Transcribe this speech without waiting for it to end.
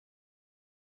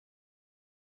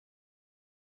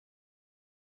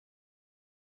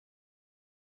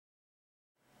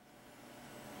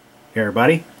Hey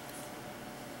everybody,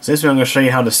 so this video I'm going to show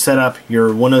you how to set up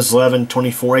your Windows 11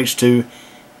 24H2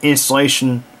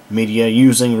 installation media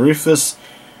using Rufus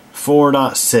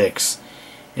 4.6.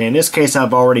 In this case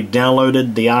I've already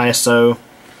downloaded the ISO,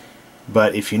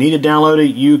 but if you need to download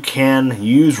it you can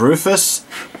use Rufus,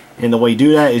 and the way you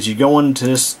do that is you go into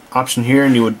this option here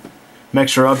and you would make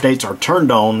sure updates are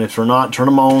turned on. If they're not, turn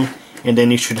them on, and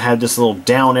then you should have this little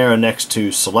down arrow next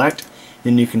to select.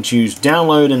 Then you can choose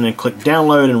download and then click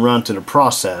download and run through the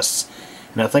process.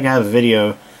 And I think I have a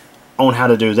video on how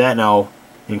to do that, and I'll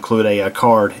include a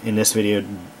card in this video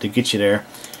to get you there.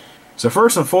 So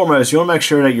first and foremost, you want to make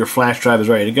sure that your flash drive is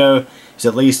ready to go. It's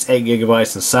at least 8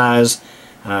 gigabytes in size.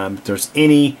 If there's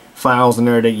any files in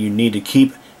there that you need to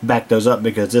keep, back those up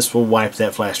because this will wipe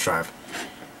that flash drive.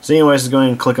 So anyways, let's go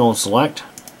ahead and click on select.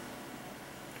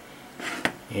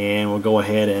 And we'll go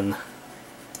ahead and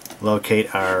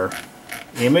locate our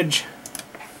image.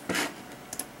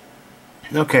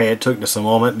 Okay, it took us a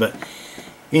moment, but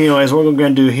anyways, what we're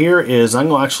going to do here is I'm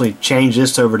going to actually change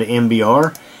this over to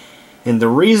MBR, and the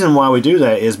reason why we do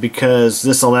that is because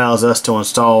this allows us to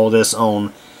install this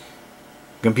on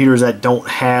computers that don't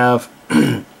have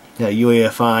that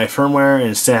UEFI firmware and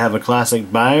instead have a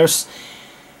classic BIOS.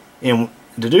 And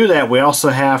to do that we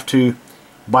also have to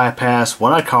bypass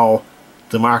what I call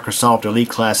the Microsoft Elite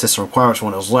Class System Requirements for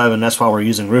Windows 11. That's why we're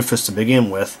using Rufus to begin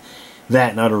with.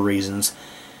 That and other reasons.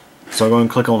 So I'm going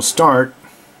to click on Start,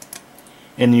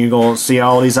 and you're going to see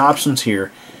all these options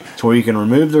here. So where you can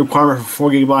remove the requirement for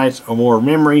 4 gigabytes or more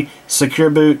memory, Secure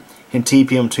Boot, and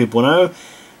TPM 2.0.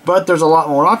 But there's a lot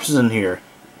more options in here.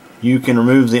 You can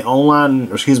remove the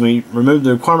remove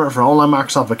the requirement for an online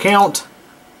Microsoft account.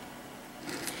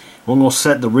 We're going to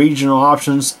set the regional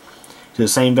options to the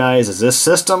same values as this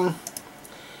system.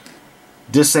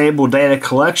 Disable data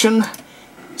collection,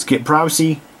 skip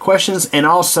privacy questions, and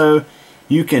also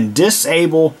you can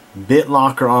disable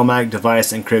BitLocker automatic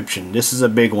device encryption. This is a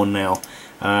big one now.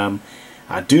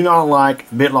 I do not like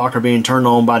BitLocker being turned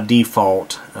on by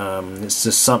default. It's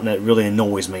just something that really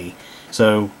annoys me.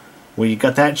 So we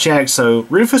got that checked. So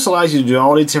Rufus allows you to do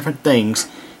all these different things.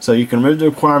 So you can remove the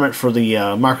requirement for the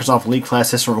Microsoft Elite Class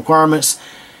System Requirements,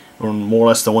 or more or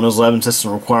less the Windows 11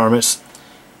 System Requirements.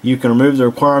 You can remove the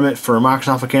requirement for a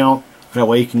Microsoft account. That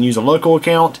way you can use a local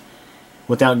account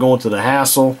without going to the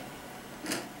hassle.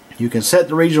 You can set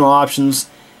the regional options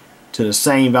to the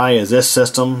same value as this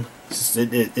system.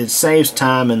 It saves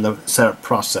time in the setup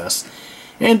process.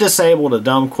 And disable the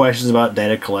dumb questions about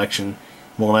data collection.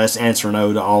 More or less answer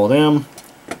no to all of them.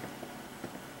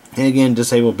 And again,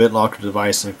 disable BitLocker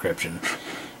device encryption.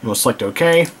 And we'll select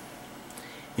OK. And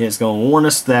it's going to warn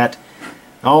us that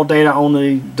all data on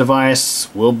the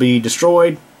device will be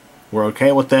destroyed. We're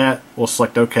okay with that. We'll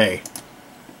select OK.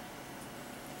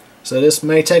 So this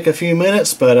may take a few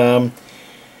minutes, but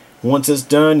once it's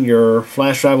done, your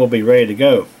flash drive will be ready to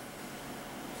go.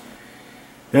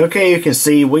 Okay, you can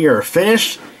see we are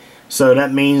finished. So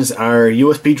that means our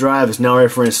USB drive is now ready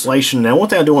for installation. Now one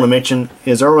thing I do want to mention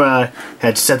is earlier I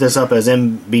had set this up as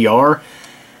MBR.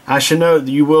 I should note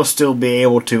that you will still be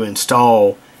able to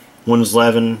install Windows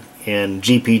 11 in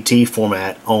GPT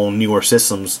format on newer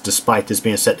systems despite this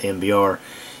being set to MBR.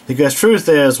 Because truth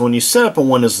is, when you set up a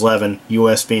Windows 11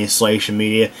 USB installation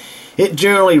media, it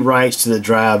generally writes to the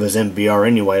drive as MBR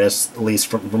anyway. That's at least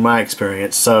from my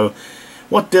experience. So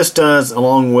what this does,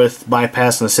 along with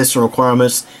bypassing the system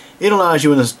requirements, it allows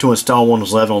you to install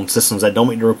Windows 11 on systems that don't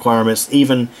meet the requirements,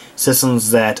 even systems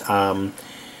that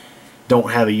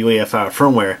don't have a UEFI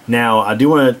firmware. Now, I do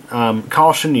want to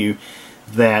caution you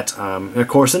that, of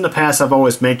course, in the past I've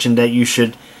always mentioned that you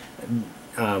should,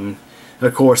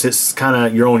 of course, it's kind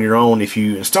of you're on your own if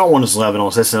you install Windows 11 on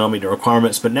a system that don't meet the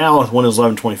requirements, but now with Windows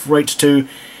 11 24H2,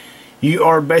 you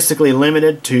are basically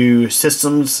limited to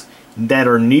systems that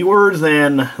are newer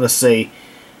than, let's say,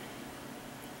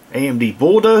 AMD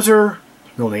Bulldozer.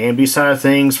 On the AMD side of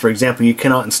things, for example, you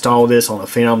cannot install this on a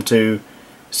Phenom 2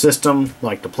 system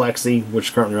like the Plexi,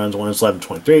 which currently runs Windows 11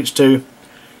 23H2.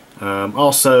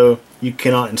 Also, you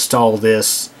cannot install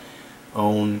this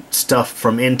on stuff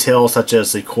from Intel such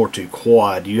as the Core 2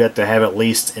 Quad. You have to have at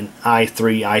least an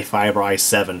i3, i5, or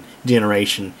i7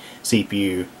 generation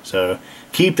CPU. So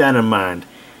keep that in mind.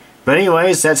 But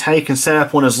anyways, that's how you can set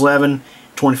up Windows 11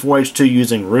 24H2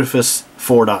 using Rufus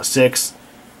 4.6.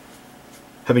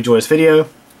 Hope you enjoyed this video.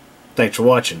 Thanks for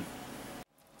watching.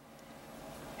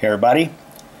 Hey everybody.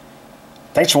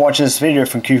 Thanks for watching this video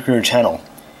from QCreator channel.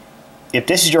 If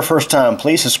this is your first time,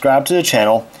 please subscribe to the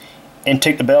channel and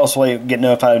tick the bell so you get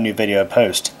notified of a new video I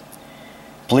post.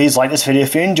 Please like this video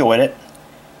if you enjoyed it.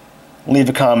 Leave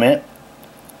a comment.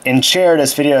 and share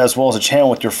this video as well as the channel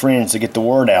with your friends to get the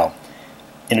word out.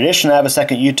 In addition, I have a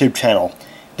second YouTube channel.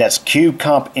 That's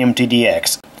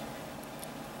CubeCompMTDX.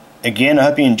 Again, I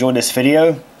hope you enjoyed this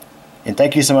video, and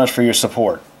thank you so much for your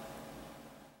support.